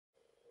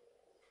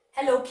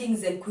Hello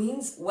kings and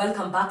queens,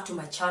 welcome back to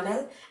my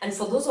channel. And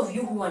for those of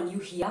you who are new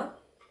here,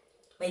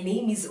 my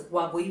name is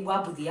Wagoi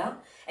Wabudia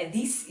and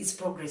this is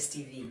Progress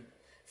TV.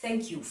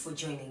 Thank you for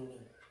joining me.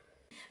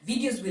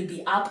 Videos will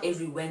be up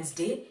every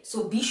Wednesday,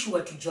 so be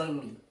sure to join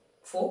me.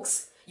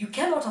 Folks, you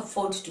cannot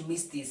afford to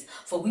miss this,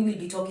 for we will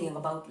be talking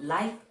about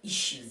life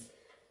issues.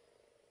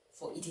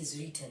 For it is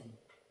written,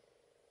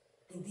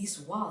 in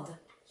this world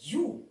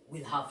you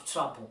will have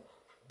trouble,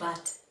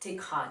 but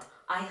take heart,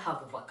 I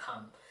have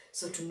overcome.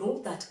 So to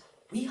know that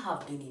we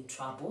have been in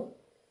trouble,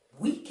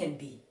 we can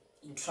be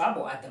in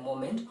trouble at the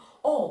moment,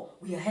 or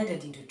we are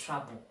headed into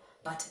trouble,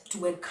 but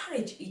to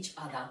encourage each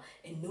other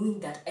and knowing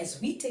that as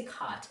we take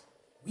heart,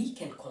 we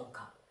can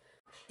conquer.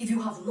 If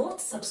you have not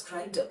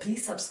subscribed,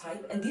 please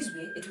subscribe, and this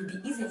way it will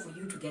be easier for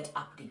you to get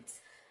updates.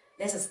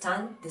 Let us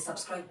turn the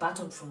subscribe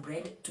button from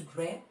red to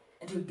grey,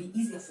 and it will be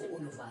easier for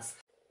all of us.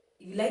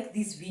 If you like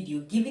this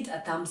video, give it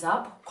a thumbs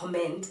up,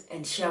 comment,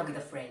 and share with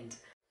a friend.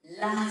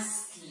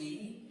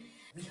 Lastly,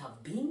 we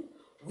have been,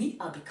 we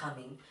are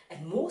becoming,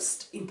 and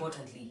most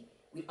importantly,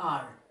 we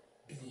are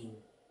being.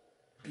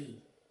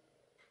 Be,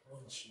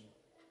 won't you?